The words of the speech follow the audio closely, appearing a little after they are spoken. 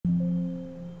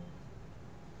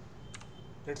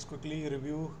Let's quickly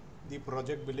review the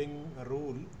project billing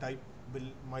rule type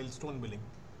milestone billing.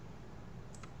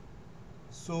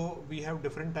 So we have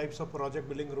different types of project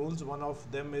billing rules. One of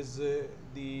them is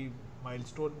the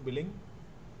milestone billing.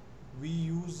 We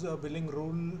use a billing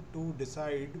rule to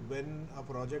decide when a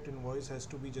project invoice has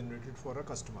to be generated for a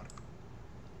customer.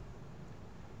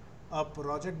 A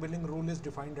project billing rule is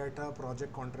defined at a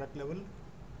project contract level.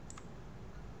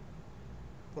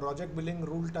 Project billing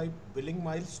rule type billing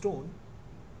milestone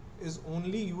is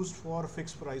only used for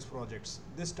fixed price projects.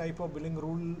 This type of billing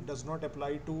rule does not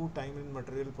apply to time and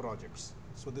material projects.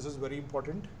 So this is very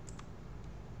important.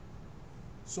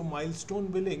 So milestone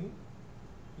billing,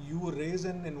 you raise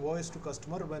an invoice to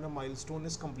customer when a milestone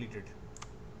is completed.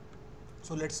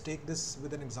 So let's take this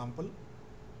with an example.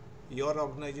 Your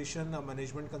organization, a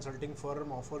management consulting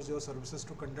firm, offers your services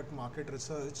to conduct market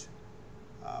research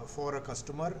for a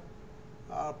customer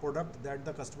product that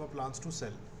the customer plans to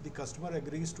sell. The customer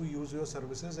agrees to use your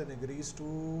services and agrees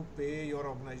to pay your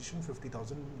organization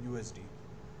 50,000 USD.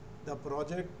 The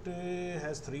project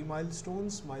has 3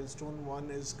 milestones. Milestone 1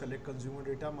 is collect consumer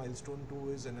data, milestone 2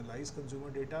 is analyze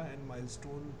consumer data, and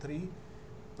milestone 3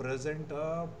 present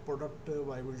a product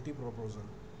viability proposal.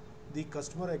 The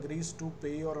customer agrees to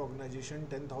pay your organization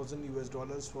 10,000 US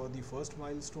dollars for the first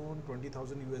milestone,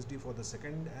 20,000 USD for the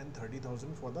second, and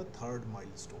 30,000 for the third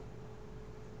milestone.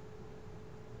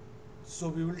 So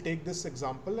we will take this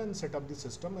example and set up the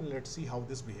system, and let's see how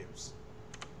this behaves.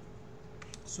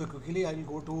 So quickly I will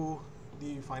go to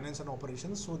the finance and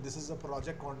operations. So this is a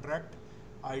project contract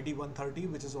ID 130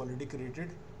 which is already created.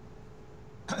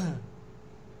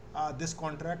 This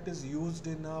contract is used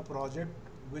in a project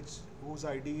whose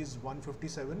ID is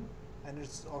 157 and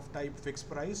it's of type fixed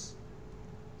price.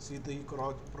 See, the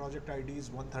project ID is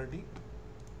 130.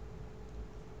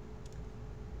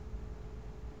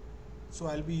 So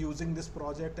I'll be using this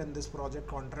project and this project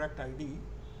contract ID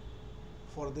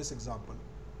for this example.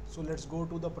 So let's go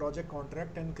to the project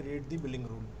contract and create the billing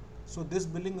rule. So this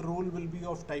billing rule will be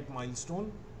of type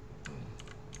milestone.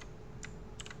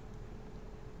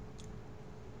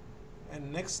 And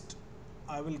next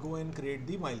I will go and create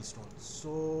the milestones.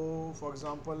 So for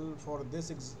example, for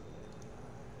this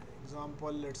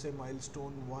example, let's say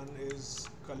milestone 1 is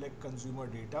collect consumer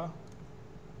data.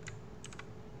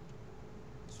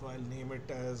 So I'll name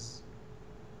it as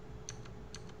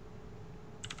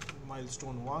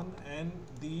milestone 1, and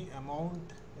the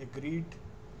amount agreed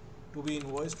to be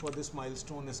invoiced for this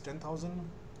milestone is 10,000.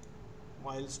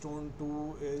 Milestone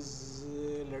 2 is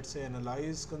let's say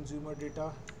analyze consumer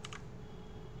data,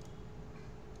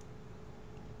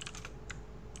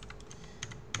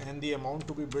 and the amount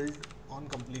to be billed on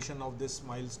completion of this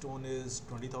milestone is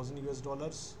 20,000 US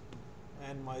dollars,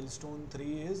 and milestone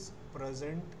 3 is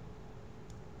present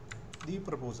the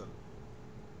proposal.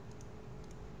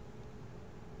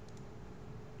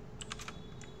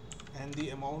 And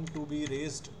the amount to be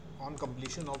raised on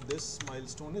completion of this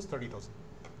milestone is 30,000.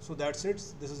 So that's it.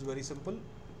 This is very simple.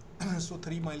 So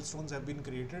 3 milestones have been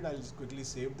created. I'll just quickly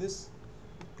save this,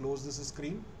 close this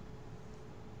screen.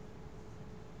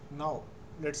 Now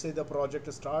let's say the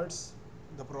project starts,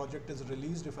 the project is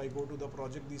released. If I go to the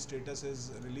project, the status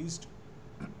is released.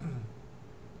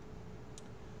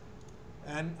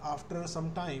 And after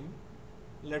some time,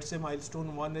 let's say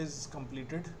milestone 1 is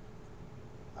completed.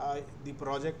 The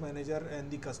project manager and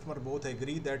the customer both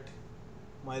agree that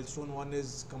milestone 1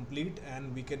 is complete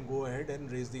and we can go ahead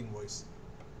and raise the invoice.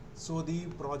 So the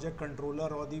project controller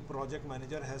or the project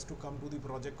manager has to come to the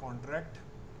project contract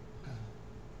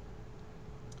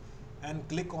and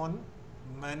click on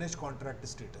manage contract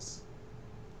status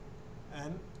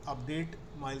and update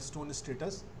milestone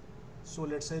status. So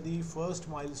let's say the first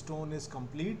milestone is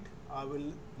complete. I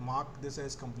will mark this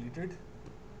as completed.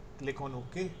 Click on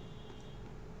OK.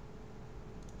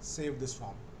 Save this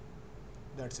form.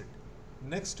 That's it.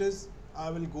 Next is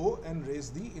I will go and raise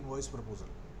the invoice proposal.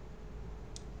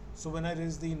 So when I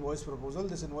raise the invoice proposal,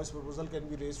 this invoice proposal can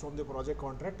be raised from the project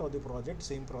contract or the project,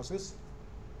 same process.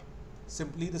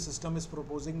 Simply the system is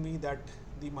proposing me that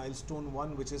the milestone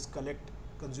 1, which is collect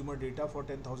consumer data for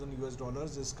 10,000 US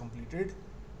dollars, is completed.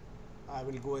 I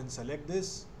will go and select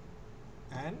this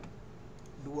and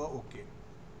do a OK.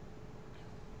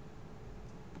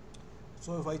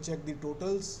 So if I check the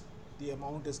totals, the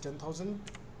amount is 10,000.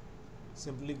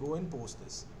 Simply go and post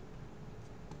this.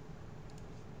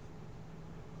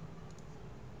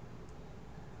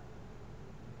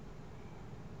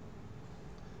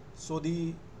 So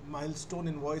the milestone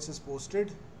invoice is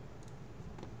posted.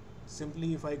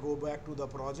 Simply if I go back to the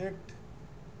project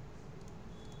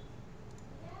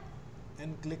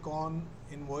and click on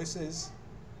invoices,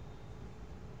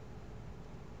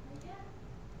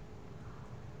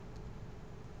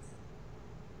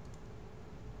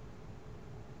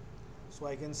 So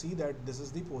I can see that this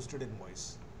is the posted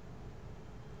invoice.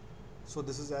 So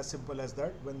this is as simple as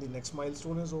that. When the next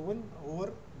milestone is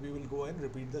over, we will go and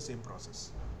repeat the same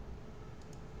process.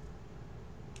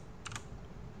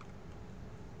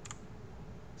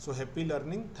 So happy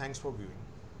learning. Thanks for viewing.